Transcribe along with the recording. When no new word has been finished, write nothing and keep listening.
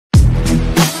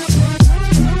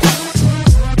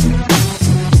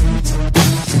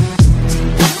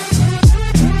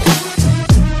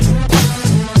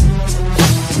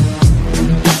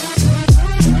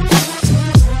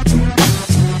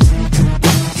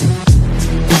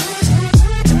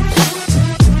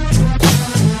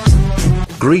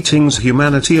Greetings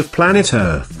humanity of planet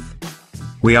Earth.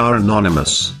 We are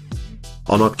anonymous.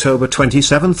 On October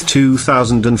 27,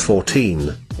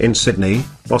 2014, in Sydney,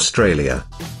 Australia,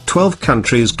 12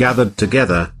 countries gathered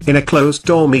together, in a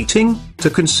closed-door meeting, to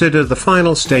consider the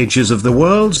final stages of the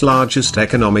world's largest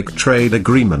economic trade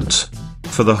agreement.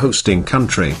 For the hosting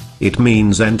country, it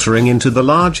means entering into the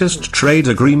largest trade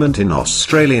agreement in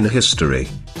Australian history.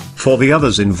 For the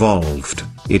others involved,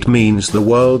 it means the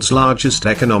world's largest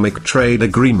economic trade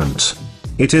agreement.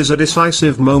 It is a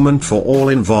decisive moment for all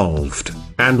involved,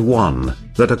 and one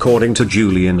that, according to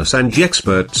Julian Assange,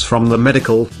 experts from the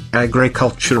medical,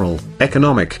 agricultural,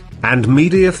 economic, and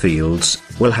media fields,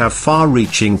 will have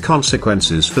far-reaching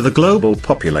consequences for the global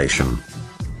population.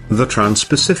 The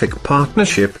Trans-Pacific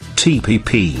Partnership,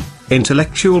 TPP,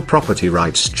 Intellectual Property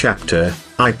Rights Chapter,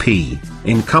 IP,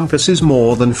 encompasses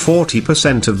more than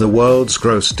 40% of the world's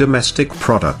gross domestic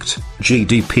product,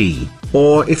 GDP,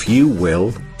 or if you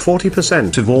will,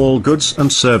 40% of all goods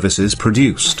and services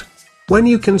produced. When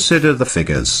you consider the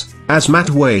figures, as Matt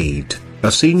Wade,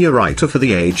 a senior writer for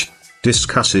The Age,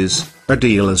 discusses, a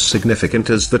deal as significant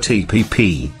as the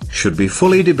TPP should be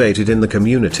fully debated in the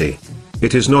community.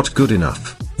 It is not good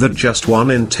enough that just 1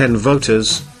 in 10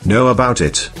 voters know about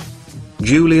it.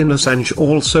 Julian Assange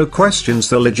also questions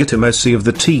the legitimacy of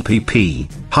the TPP,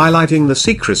 highlighting the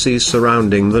secrecies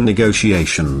surrounding the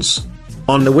negotiations.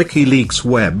 On the WikiLeaks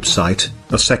website,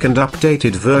 a second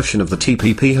updated version of the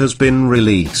TPP has been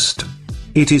released.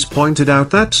 It is pointed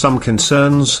out that some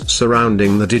concerns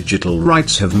surrounding the digital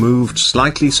rights have moved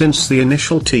slightly since the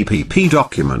initial TPP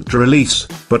document release,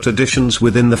 but additions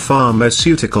within the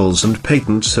pharmaceuticals and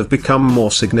patents have become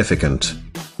more significant.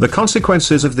 The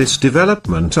consequences of this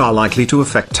development are likely to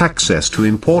affect access to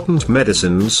important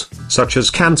medicines, such as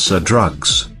cancer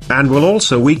drugs, and will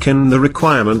also weaken the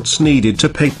requirements needed to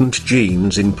patent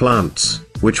genes in plants,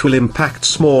 which will impact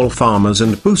small farmers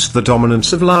and boost the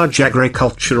dominance of large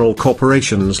agricultural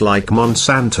corporations like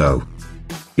Monsanto.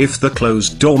 If the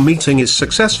closed-door meeting is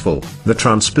successful, the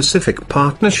Trans-Pacific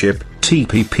Partnership,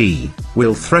 TPP,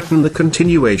 will threaten the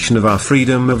continuation of our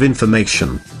freedom of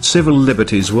information. Civil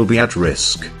liberties will be at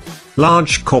risk.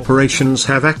 Large corporations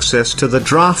have access to the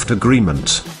draft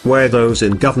agreement, where those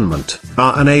in government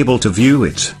are unable to view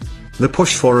it. The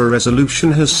push for a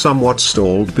resolution has somewhat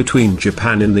stalled between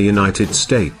Japan and the United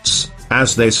States,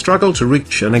 as they struggle to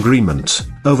reach an agreement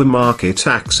over market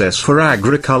access for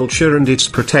agriculture and its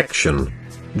protection.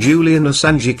 Julian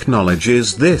Assange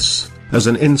acknowledges this as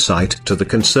an insight to the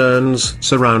concerns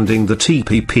surrounding the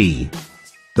TPP.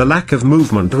 The lack of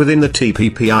movement within the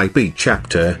TPP IP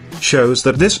chapter shows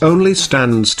that this only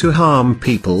stands to harm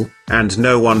people, and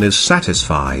no one is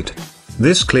satisfied.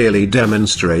 This clearly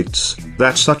demonstrates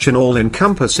that such an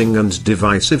all-encompassing and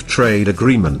divisive trade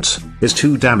agreement is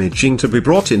too damaging to be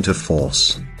brought into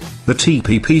force. The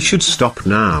TPP should stop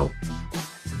now.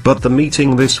 But the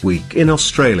meeting this week in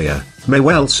Australia may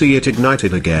well see it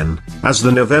ignited again, as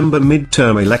the November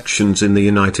midterm elections in the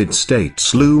United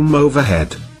States loom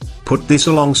overhead. Put this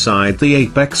alongside the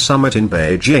APEC summit in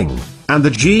Beijing, and the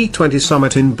G20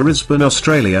 summit in Brisbane,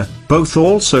 Australia, both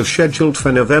also scheduled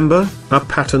for November, a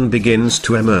pattern begins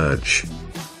to emerge.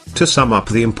 To sum up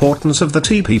the importance of the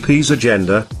TPP's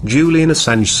agenda, Julian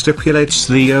Assange stipulates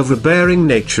the overbearing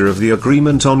nature of the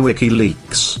agreement on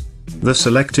WikiLeaks. The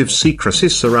selective secrecy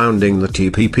surrounding the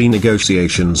TPP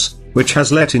negotiations, which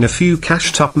has let in a few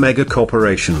cashed-up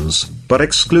mega-corporations, but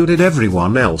excluded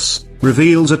everyone else,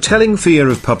 reveals a telling fear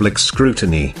of public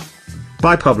scrutiny.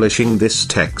 By publishing this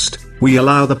text, we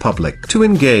allow the public to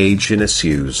engage in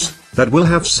issues that will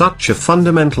have such a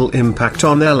fundamental impact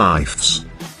on their lives.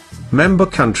 Member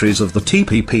countries of the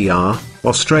TPP are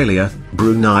Australia,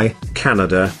 Brunei,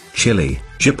 Canada, Chile,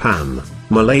 Japan,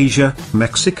 Malaysia,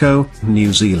 Mexico,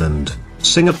 New Zealand,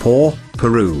 Singapore,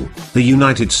 Peru, the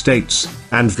United States,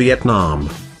 and Vietnam.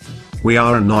 We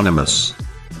are anonymous.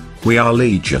 We are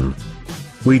legion.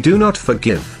 We do not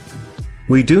forgive.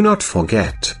 We do not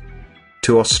forget.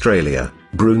 To Australia,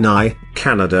 Brunei,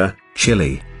 Canada,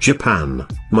 Chile, Japan,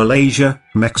 Malaysia,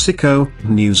 Mexico,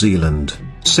 New Zealand,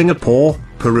 Singapore,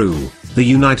 Peru, the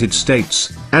United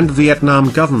States, and Vietnam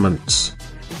governments.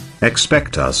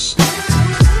 Expect us.